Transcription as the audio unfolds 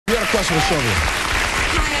question for Sylvia.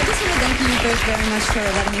 Hi, I just want to thank you both very much for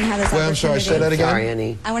letting me have this opportunity. I'm sorry, say that again. Sorry,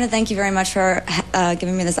 honey. I want to thank you very much for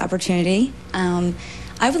giving me this opportunity.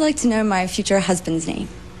 I would like to know my future husband's name.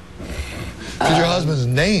 Future husband's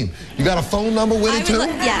name? You got a phone number with it, too?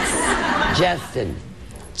 Yes. Justin.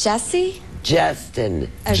 Jesse? Justin.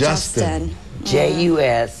 Oh, Justin. Justin.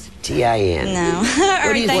 No.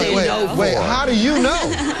 What do you think you know Wait, for? how do you know?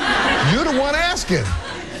 You're the one asking.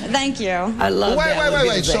 Thank you. I love that.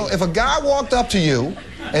 Wait. So if a guy walked up to you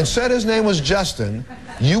and said his name was Justin,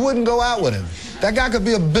 you wouldn't go out with him. That guy could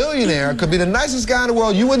be a billionaire, could be the nicest guy in the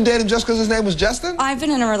world. You wouldn't date him just because his name was Justin? I've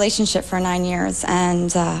been in a relationship for 9 years,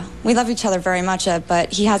 and we love each other very much,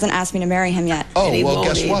 but he hasn't asked me to marry him yet. Oh, well,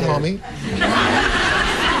 guess what, homie?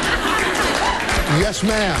 Yes,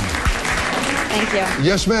 ma'am. Thank you.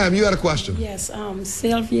 Yes, ma'am. You had a question. Yes,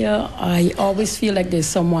 Sylvia, I always feel like there's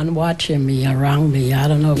someone watching me, around me. I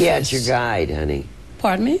don't know if it's your guide, honey.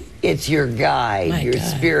 Pardon me? It's your guide, My your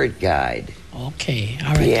guide. spirit guide. Okay,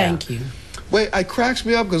 all right, thank you. Wait, it cracks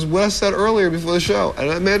me up because what I said earlier before the show,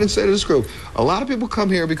 and I made it say to this group, a lot of people come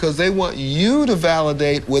here because they want you to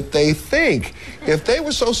validate what they think. If they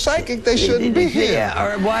were so psychic, they shouldn't be here.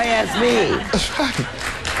 Yeah, or why ask me? That's right.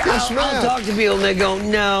 Yes, ma'am. I'll talk to people and they go,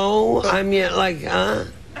 no. I'm like, huh?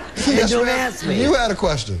 Yes, don't ma'am. ask me. You had a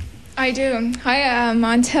question. I do. Hi,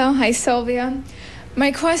 Montel. Hi, Sylvia.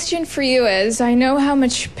 My question for you is, I know how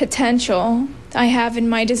much potential I have in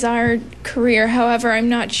my desired career. However, I'm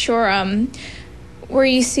not sure where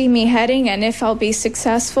you see me heading and if I'll be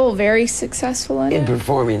successful, very successful in it. In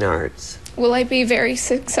performing arts. Will I be very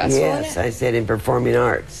successful in it? Yes, I said in performing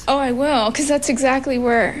arts. Oh, I will, because that's exactly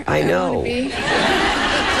where I know. want to be.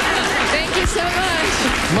 Thank you so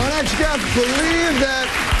much. My next guest believed that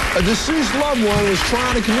a deceased loved one was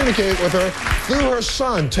trying to communicate with her through her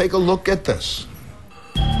son. Take a look at this.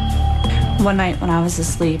 One night when I was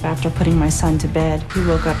asleep after putting my son to bed, he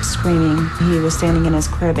woke up screaming. He was standing in his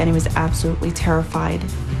crib and he was absolutely terrified.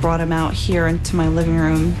 Brought him out here into my living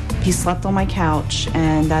room. He slept on my couch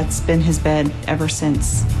and that's been his bed ever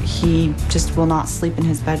since. He just will not sleep in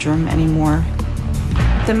his bedroom anymore.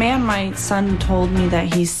 The man my son told me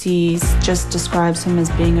that he sees just describes him as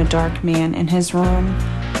being a dark man in his room.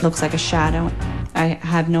 Looks like a shadow. I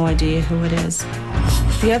have no idea who it is.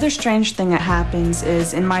 The other strange thing that happens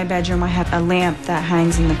is in my bedroom I have a lamp that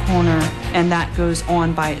hangs in the corner and that goes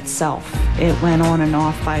on by itself. It went on and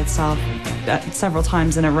off by itself several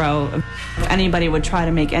times in a row. If anybody would try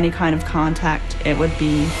to make any kind of contact, it would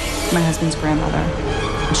be my husband's grandmother.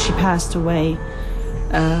 She passed away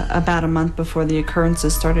about a month before the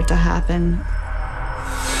occurrences started to happen.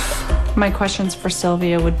 My questions for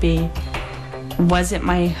Sylvia would be, was it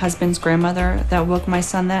my husband's grandmother that woke my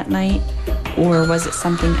son that night? Or was it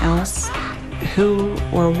something else? Who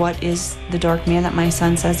or what is the dark man that my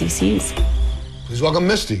son says he sees? Please welcome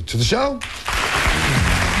Misty to the show.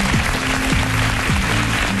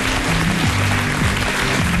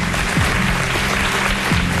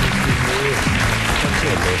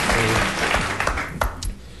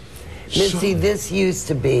 Missy, this used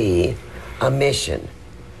to be a mission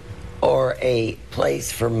or a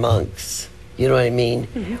place for monks. You know what I mean?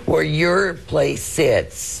 Mm-hmm. Where your place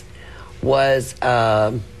sits was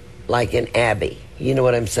like an abbey. You know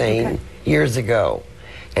what I'm saying? Okay. Years ago.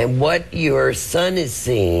 And what your son is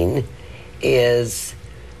seeing is,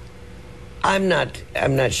 I'm not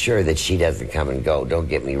sure that she doesn't come and go, don't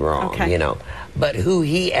get me wrong, you know. But who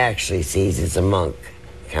he actually sees is a monk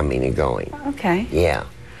coming and going. Okay. Yeah.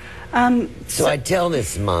 So I tell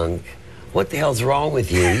this monk, what the hell's wrong with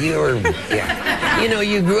you? You're, you know,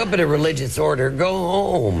 you grew up in a religious order. Go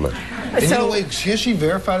home. And you know, wait, can she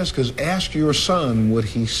verify this? Because ask your son what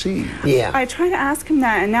he sees. Yeah. I try to ask him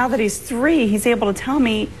that, and now that he's 3, he's able to tell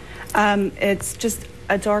me it's just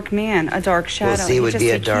a dark man, a dark shadow. Well, see, it would be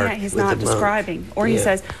a dark. He's not describing. Or he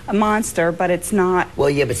says a monster, but it's not. Well,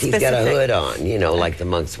 yeah, but specific. He's got a hood on, you know, like the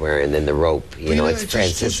monks wear, and then the rope. You know, it's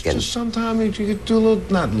Franciscan. Just sometimes you could do a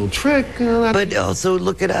little, not a little trick. You know, but also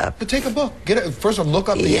look it up. But take a book. Get it. First of all, look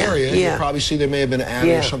up the area. You'll probably see there may have been an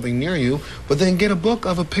abbey or something near you. But then get a book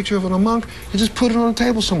of a picture of a monk and just put it on a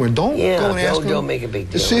table somewhere. Don't go and ask him. Don't make a big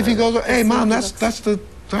deal. To see if he goes, hey, Mom, that's the.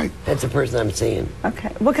 Right. That's the person I'm seeing. Okay.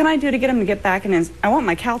 What can I do to get him to get back in his... I want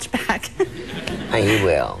my couch back. He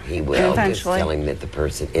will. He will. Eventually. Just tell him that the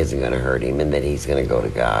person isn't going to hurt him and that he's going to go to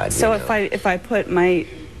God. So if I put my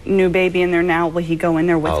new baby in there now, will he go in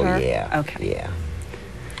there with her? Oh, yeah. Okay. Yeah.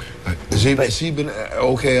 Has he been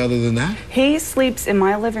okay other than that? He sleeps in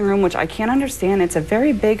my living room, which I can't understand. It's a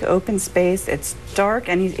very big open space. It's dark,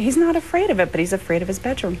 and he's not afraid of it, but he's afraid of his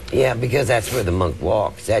bedroom. Yeah, because that's where the monk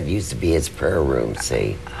walks. That used to be his prayer room,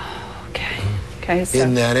 see? Oh, okay. Okay, so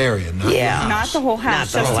in that area, not the house. not the whole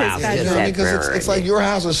house, Not the just whole his house, You bedroom. know what I mean? that Because it's like your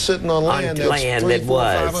house is sitting on land that's land 300, that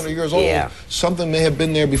 400, was. 500 years old. Yeah. Something may have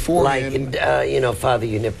been there before. Like, you know, Father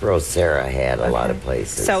Junipero Sarah had a lot of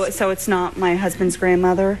places. So it's not my husband's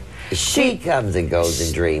grandmother. She comes and goes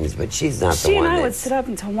in dreams, but she's not the She one and I would that's... sit up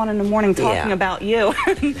until 1 in the morning talking Yeah. about you.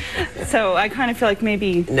 So I kind of feel like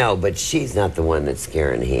maybe, No, but she's not the one that's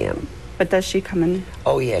scaring him. but does she come in?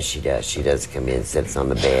 Oh, yes, she does. She does come in, sits on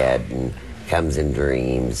the bed, and comes in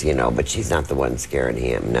dreams, you know, but she's not the one scaring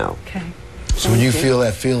him, no. Okay. So when you feel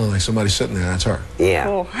that feeling like somebody's sitting there, that's her. Yeah.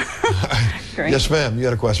 Cool. Great. Yes, ma'am. You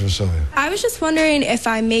had a question for Sylvia. I was just wondering if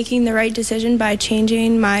I'm making the right decision by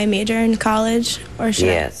changing my major in college, or should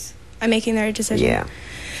Yes. I'm making the right decision? Yeah.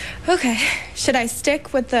 Okay. Should I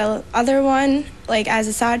stick with the other one, like as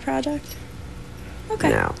a side project? Okay.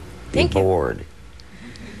 No. Thank You're you. bored.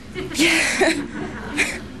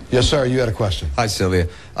 Yes, sir. You had a question. Hi, Sylvia.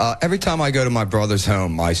 Every time I go to my brother's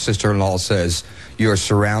home, my sister-in-law says, "You're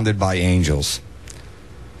surrounded by angels."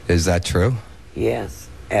 Is that true? Yes,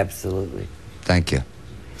 absolutely. Thank you.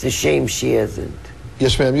 It's a shame she isn't.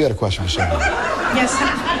 Yes, ma'am. You had a question for Sylvia. Yes.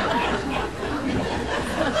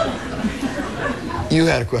 You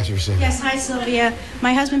had a question for Sylvia. Yes. Hi, Sylvia.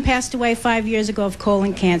 My husband passed away 5 years ago of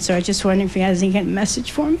colon cancer. I just wondering if he has any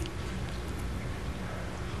message for me.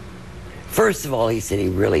 First of all, he said he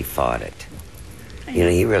really fought it. You know,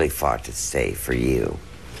 he really fought to stay for you.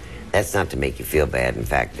 That's not to make you feel bad. In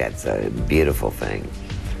fact, that's a beautiful thing.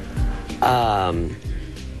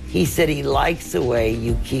 He said he likes the way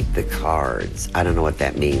you keep the cards. I don't know what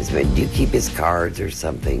that means, but do you keep his cards or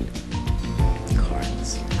something?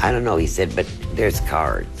 Cards. I don't know, he said, but there's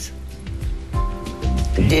cards.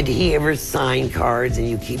 Did he ever sign cards and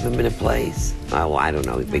you keep them in a place? Well, I don't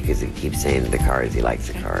know, because he keeps saying the cards, he likes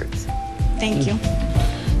the cards. Thank you.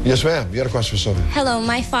 Yes, ma'am. You had a question for Sylvia. Hello,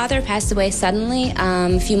 my father passed away suddenly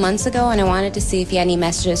a few months ago, and I wanted to see if he had any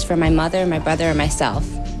messages for my mother, my brother, or myself.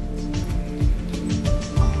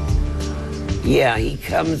 Yeah, he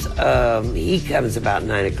comes about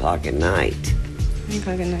 9 o'clock at night.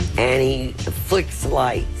 And he flicks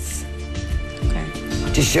lights Okay.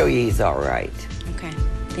 to show you he's all right. Okay.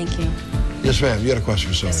 Thank you. Yes, ma'am. You had a question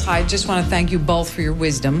for Sylvia. Yes, I just want to thank you both for your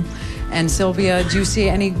wisdom. And Sylvia, do you see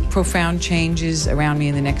any profound changes around me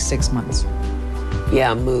in the next 6 months?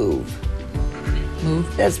 Yeah, move.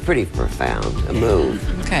 Move? That's pretty profound, a move.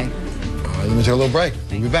 Okay. All right, let me take a little break.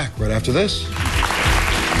 We'll be back right after this.